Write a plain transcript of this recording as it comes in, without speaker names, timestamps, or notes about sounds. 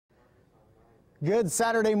Good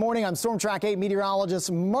Saturday morning. I'm Storm Track 8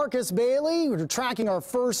 meteorologist Marcus Bailey. We're tracking our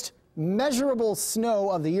first measurable snow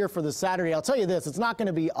of the year for this Saturday. I'll tell you this, it's not going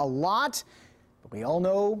to be a lot, but we all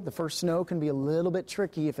know the first snow can be a little bit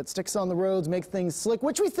tricky if it sticks on the roads, makes things slick,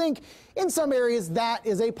 which we think in some areas that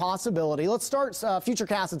is a possibility. Let's start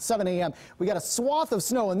Futurecast at 7 a.m. We got a swath of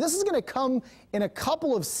snow, and this is going to come in a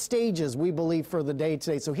couple of stages, we believe, for the day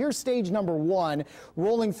today. So here's stage number 1,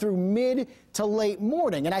 rolling through mid to late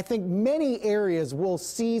morning. And I think many areas will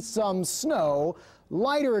see some snow,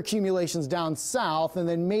 lighter accumulations down south, and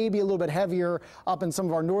then maybe a little bit heavier up in some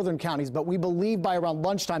of our northern counties. But we believe by around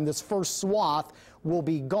lunchtime, this first swath will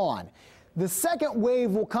be gone. The second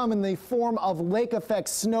wave will come in the form of lake effect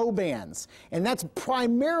snow bands, and that's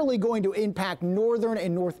primarily going to impact northern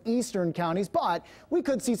and northeastern counties, but we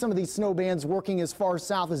could see some of these snow bands working as far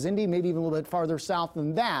south as Indy, maybe even a little bit farther south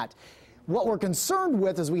than that. What we're concerned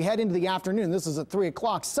with as we head into the afternoon, this is at 3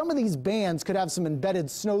 o'clock, some of these bands could have some embedded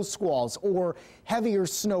snow squalls or heavier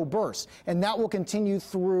snow bursts, and that will continue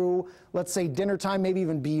through, let's say, dinner time, maybe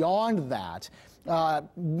even beyond that.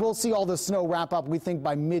 We'll see all the snow wrap up, we think,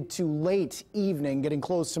 by mid to late evening, getting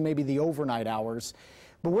close to maybe the overnight hours.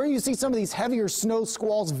 But where you see some of these heavier snow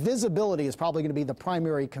squalls, visibility is probably going to be the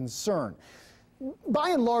primary concern. By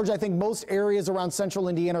and large, I think most areas around central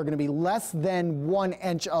Indiana are going to be less than 1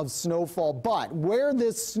 inch of snowfall. But where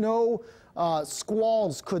this snow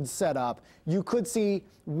squalls could set up, you could see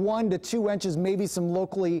 1 to 2 inches, maybe some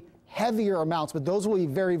locally heavier amounts, but those will be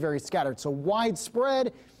very, very scattered. So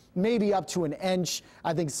widespread, maybe up to 1 inch.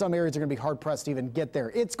 I think some areas are going to be hard-pressed to even get there.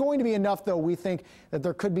 It's going to be enough, though, we think, that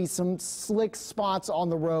there could be some slick spots on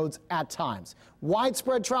the roads at times.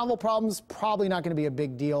 Widespread travel problems, probably not going to be a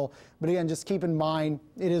big deal. But again, just keep in mind,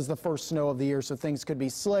 it is the first snow of the year, so things could be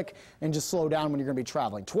slick, and just slow down when you're going to be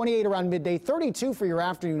traveling. 28 around midday, 32 for your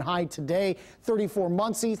afternoon high today, 34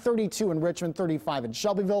 Muncie, 32 in Richmond, 35 in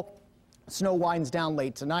Shelbyville. Snow winds down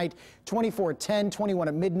late tonight, 24 at 10, 21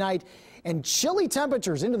 at midnight, and chilly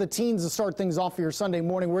temperatures into the teens to start things off for your Sunday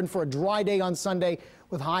morning. We're in for a dry day on Sunday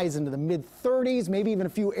with highs into the mid-30s, maybe even a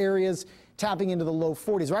few areas tapping into the low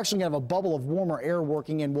 40s. We're actually going to have a bubble of warmer air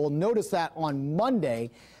working in. We'll notice that on Monday.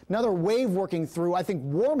 Another wave working through, I think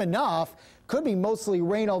warm enough, could be mostly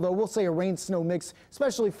rain, although we'll say a rain-snow mix,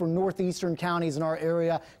 especially for northeastern counties in our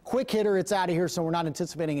area. Quick hitter, it's out of here, so we're not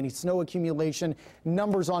anticipating any snow accumulation.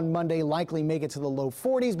 Numbers on Monday likely make it to the low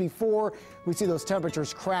 40s before we see those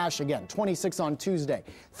temperatures crash again. 26 on Tuesday,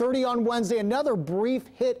 30 on Wednesday, another brief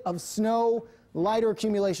hit of snow. Lighter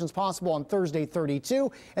accumulations possible on Thursday, 32,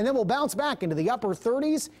 and then we'll bounce back into the upper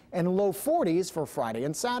 30s and low 40s for Friday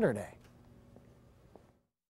and Saturday.